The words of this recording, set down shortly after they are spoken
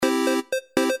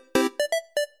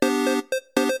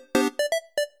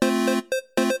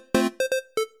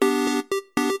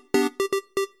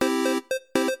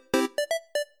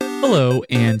Hello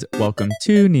and welcome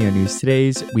to Neo News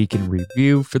Today's Week in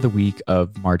Review for the week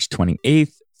of March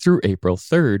 28th through April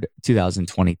 3rd,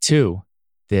 2022.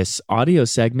 This audio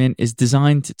segment is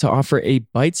designed to offer a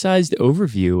bite-sized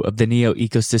overview of the Neo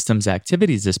ecosystem's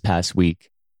activities this past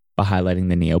week by highlighting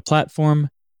the Neo platform,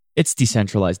 its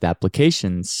decentralized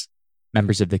applications,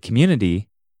 members of the community,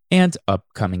 and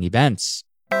upcoming events.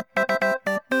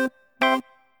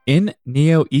 In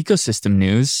Neo ecosystem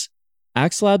news,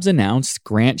 Axe Labs announced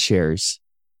Grant Shares,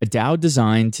 a DAO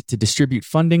designed to distribute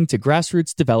funding to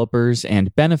grassroots developers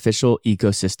and beneficial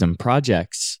ecosystem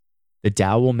projects. The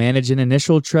DAO will manage an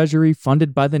initial treasury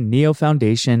funded by the Neo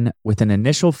Foundation with an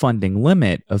initial funding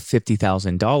limit of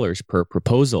 $50,000 per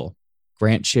proposal.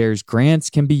 Grant Shares grants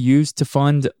can be used to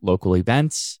fund local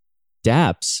events,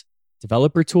 dApps,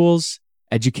 developer tools,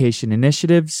 education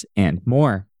initiatives, and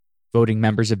more. Voting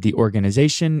members of the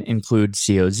organization include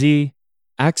COZ,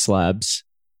 Axe Labs,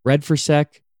 Red4Sec,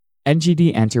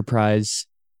 NGD Enterprise,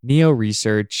 Neo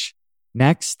Research,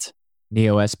 Next,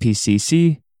 Neo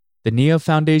SPCC, the Neo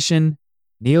Foundation,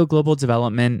 Neo Global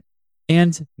Development,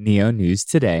 and Neo News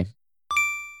Today.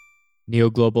 Neo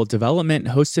Global Development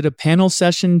hosted a panel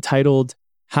session titled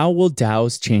How Will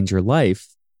DAOs Change Your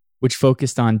Life?, which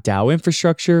focused on DAO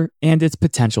infrastructure and its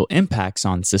potential impacts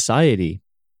on society.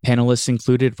 Panelists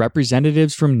included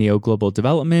representatives from Neo Global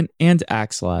Development and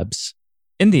Axe Labs.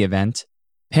 In the event,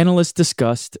 panelists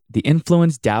discussed the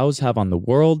influence DAOs have on the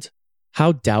world,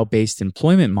 how DAO-based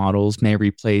employment models may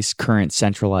replace current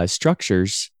centralized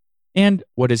structures, and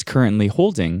what is currently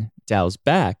holding DAOs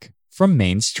back from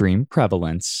mainstream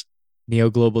prevalence. Neo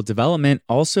Global Development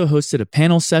also hosted a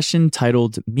panel session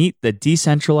titled Meet the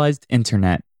Decentralized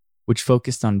Internet, which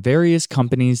focused on various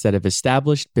companies that have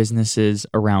established businesses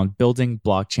around building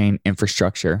blockchain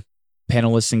infrastructure.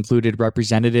 Panelists included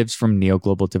representatives from Neo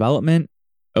Global Development,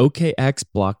 OKX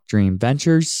Block Dream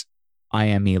Ventures,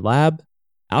 IME Lab,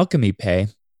 Alchemy Pay,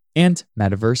 and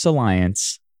Metaverse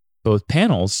Alliance. Both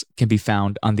panels can be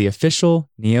found on the official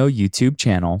Neo YouTube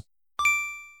channel.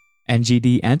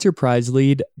 NGD Enterprise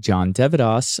lead John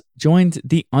Devidas joined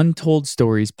the Untold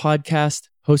Stories podcast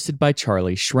hosted by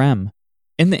Charlie Shrem.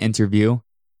 In the interview,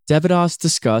 Devidas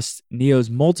discussed Neo's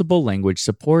multiple language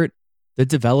support, the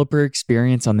developer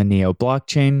experience on the Neo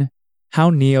blockchain, how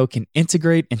Neo can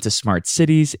integrate into smart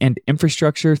cities and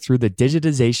infrastructure through the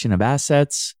digitization of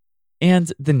assets,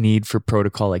 and the need for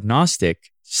protocol-agnostic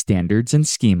standards and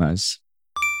schemas.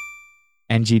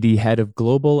 NGD Head of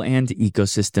Global and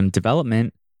Ecosystem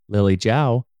Development, Lily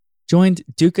Zhao, joined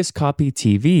Dukas Copy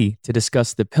TV to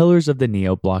discuss the pillars of the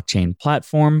Neo blockchain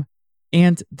platform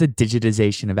and the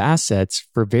digitization of assets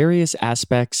for various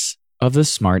aspects of the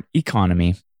smart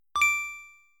economy.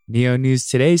 Neo News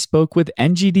Today spoke with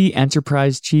NGD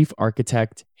Enterprise Chief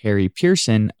Architect Harry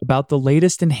Pearson about the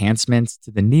latest enhancements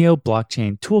to the Neo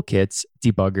Blockchain Toolkit's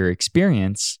debugger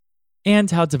experience and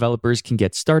how developers can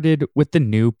get started with the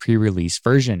new pre-release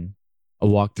version. A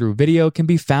walkthrough video can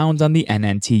be found on the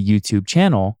NNT YouTube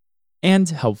channel and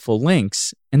helpful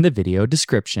links in the video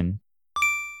description.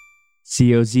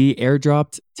 COZ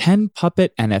airdropped 10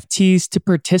 Puppet NFTs to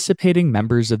participating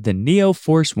members of the Neo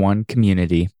Force One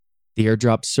community. The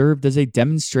airdrop served as a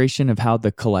demonstration of how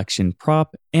the collection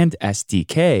prop and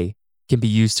SDK can be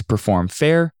used to perform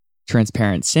fair,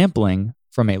 transparent sampling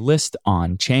from a list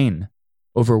on-chain.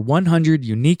 Over 100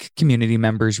 unique community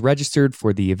members registered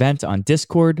for the event on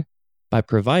Discord by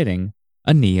providing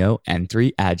a Neo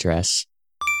N3 address.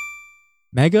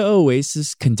 Mega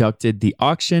Oasis conducted the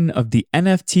auction of the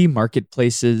NFT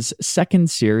marketplace's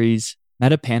second series,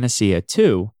 Metapanacea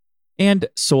 2, and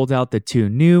sold out the two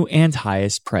new and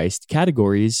highest priced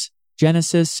categories,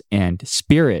 Genesis and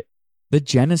Spirit. The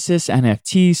Genesis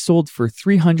NFT sold for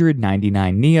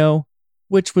 399 Neo,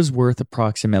 which was worth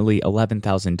approximately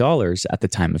 $11,000 at the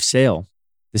time of sale.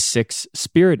 The 6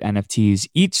 Spirit NFTs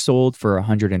each sold for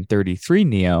 133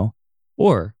 Neo,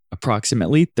 or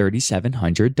approximately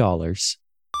 $3,700.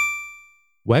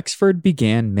 Wexford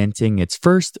began minting its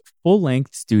first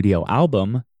full-length studio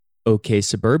album, OK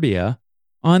Suburbia,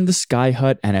 on the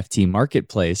Skyhut NFT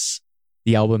marketplace.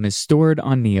 The album is stored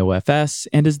on NeoFS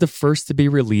and is the first to be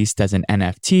released as an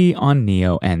NFT on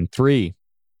Neo N3.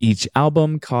 Each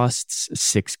album costs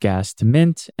 6 gas to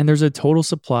mint, and there's a total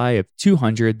supply of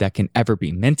 200 that can ever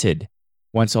be minted.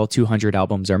 Once all 200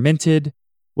 albums are minted,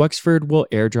 Wexford will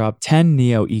airdrop 10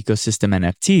 Neo ecosystem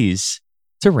NFTs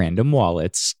to random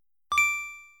wallets.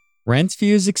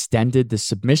 RentViews extended the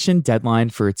submission deadline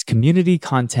for its community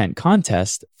content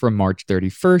contest from March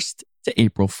 31st to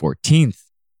April 14th.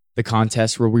 The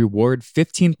contest will reward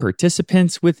 15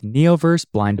 participants with Neoverse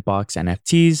Blindbox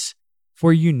NFTs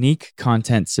for unique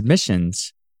content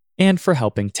submissions and for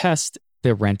helping test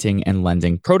the renting and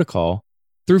lending protocol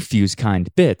through FuseKind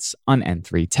bits on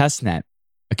N3 testnet.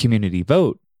 A community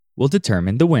vote will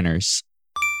determine the winners.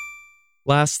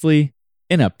 Lastly,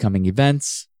 in upcoming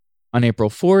events, on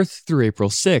April 4th through April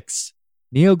 6th,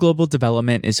 Neo Global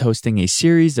Development is hosting a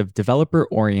series of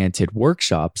developer-oriented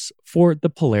workshops for the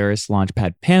Polaris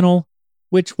Launchpad panel,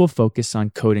 which will focus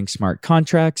on coding smart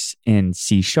contracts in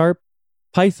C#,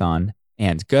 Python,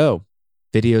 and Go.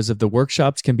 Videos of the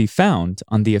workshops can be found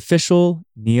on the official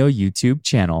Neo YouTube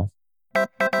channel.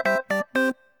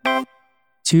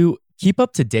 To keep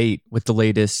up to date with the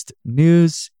latest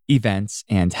news, events,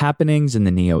 and happenings in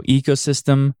the Neo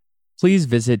ecosystem, please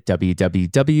visit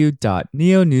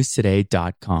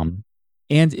www.neonewstoday.com.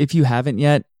 And if you haven't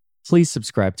yet, please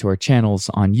subscribe to our channels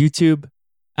on YouTube,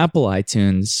 Apple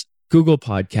iTunes, Google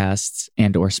Podcasts,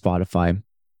 and/or Spotify.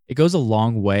 It goes a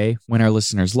long way when our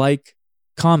listeners like,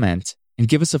 comment, and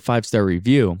give us a 5-star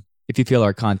review if you feel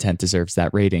our content deserves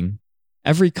that rating.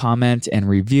 Every comment and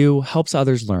review helps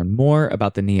others learn more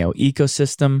about the Neo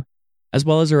ecosystem, as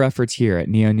well as our efforts here at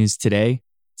Neo News Today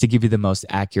to give you the most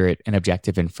accurate and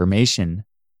objective information.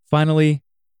 Finally,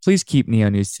 please keep Neo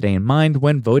News Today in mind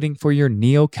when voting for your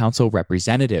Neo Council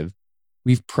representative.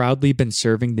 We've proudly been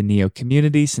serving the Neo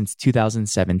community since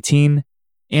 2017,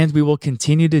 and we will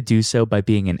continue to do so by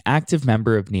being an active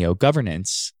member of Neo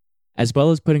governance, as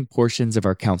well as putting portions of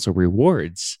our council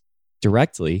rewards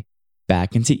directly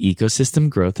back into ecosystem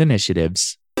growth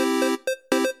initiatives.